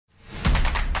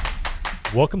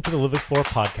Welcome to the Live Explore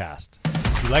podcast.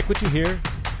 If you like what you hear,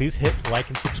 please hit like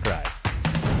and subscribe.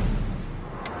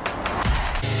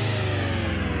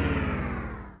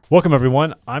 Welcome,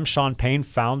 everyone. I'm Sean Payne,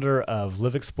 founder of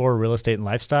Live Explore Real Estate and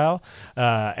Lifestyle,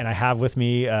 and I have with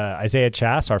me Isaiah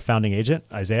Chass, our founding agent.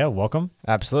 Isaiah, welcome.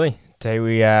 Absolutely. Today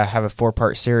we have a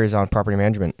 4-part series on property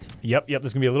management. Yep. This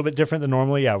is gonna be a little bit different than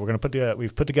normally. Yeah,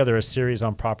 we've put together a series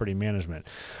on property management,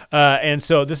 and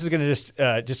so this is gonna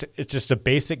it's just a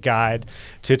basic guide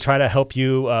to try to help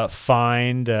you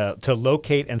find, to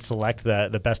locate and select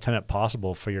the best tenant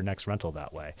possible for your next rental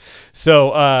that way.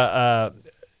 So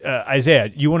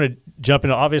Isaiah, you want to jump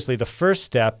into, obviously the first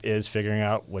step is figuring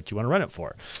out what you want to rent it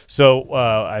for. So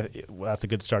that's a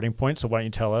good starting point. So why don't you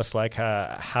tell us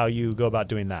how you go about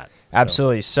doing that?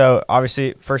 Absolutely. So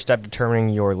obviously, first step, determining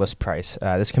your list price.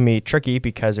 This can be tricky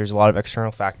because there's a lot of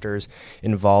external factors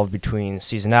involved between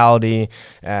seasonality,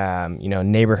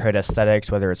 neighborhood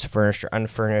aesthetics, whether it's furnished or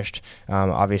unfurnished.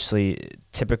 Obviously,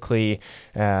 typically,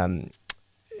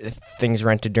 things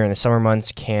rented during the summer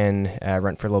months can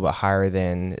rent for a little bit higher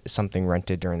than something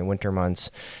rented during the winter months.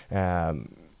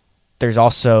 There's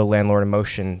also landlord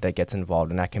emotion that gets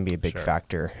involved, and that can be a big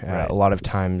factor. Right. A lot of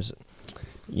times,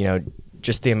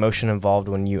 just the emotion involved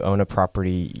when you own a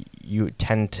property, you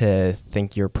tend to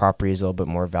think your property is a little bit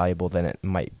more valuable than it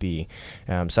might be.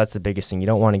 So that's the biggest thing. You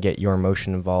don't want to get your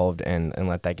emotion involved and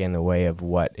let that get in the way of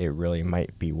what it really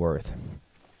might be worth.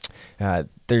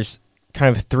 There's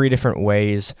kind of 3 different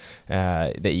ways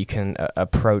that you can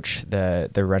approach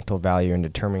the rental value and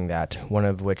determining that, one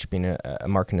of which being a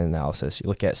market analysis. You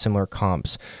look at similar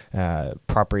comps,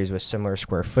 properties with similar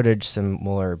square footage,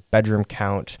 similar bedroom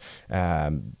count,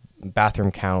 bathroom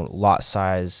count, lot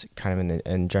size, kind of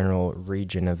in general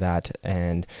region of that,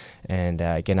 and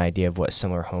get an idea of what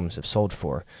similar homes have sold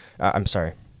for.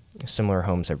 Similar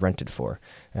homes have rented for.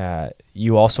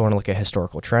 You also want to look at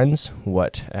historical trends.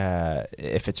 What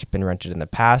if it's been rented in the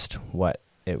past? What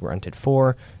it rented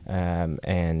for,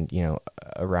 and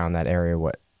around that area,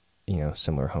 what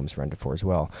similar homes rented for as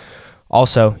well.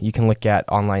 Also, you can look at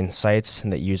online sites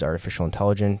that use artificial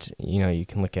intelligence. You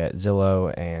can look at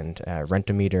Zillow and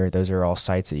Rent-A-Meter. Those are all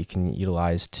sites that you can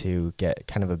utilize to get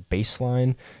kind of a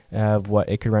baseline of what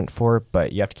it could rent for.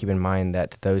 But you have to keep in mind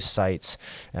that those sites,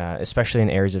 especially in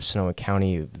areas of Sonoma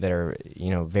County that are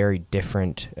very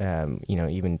different,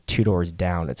 even 2 doors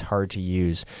down, it's hard to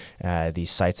use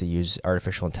these sites that use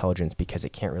artificial intelligence because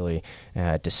it can't really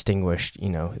distinguish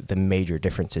the major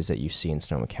differences that you see in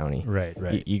Sonoma County.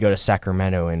 Right. You go to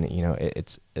Sacramento and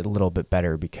it's a little bit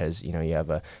better because you have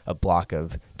a block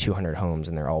of 200 homes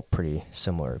and they're all pretty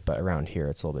similar, but around here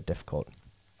it's a little bit difficult.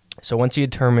 So once you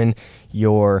determine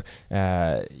your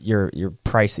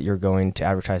price that you're going to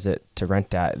advertise it to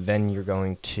rent at, then you're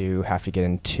going to have to get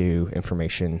into information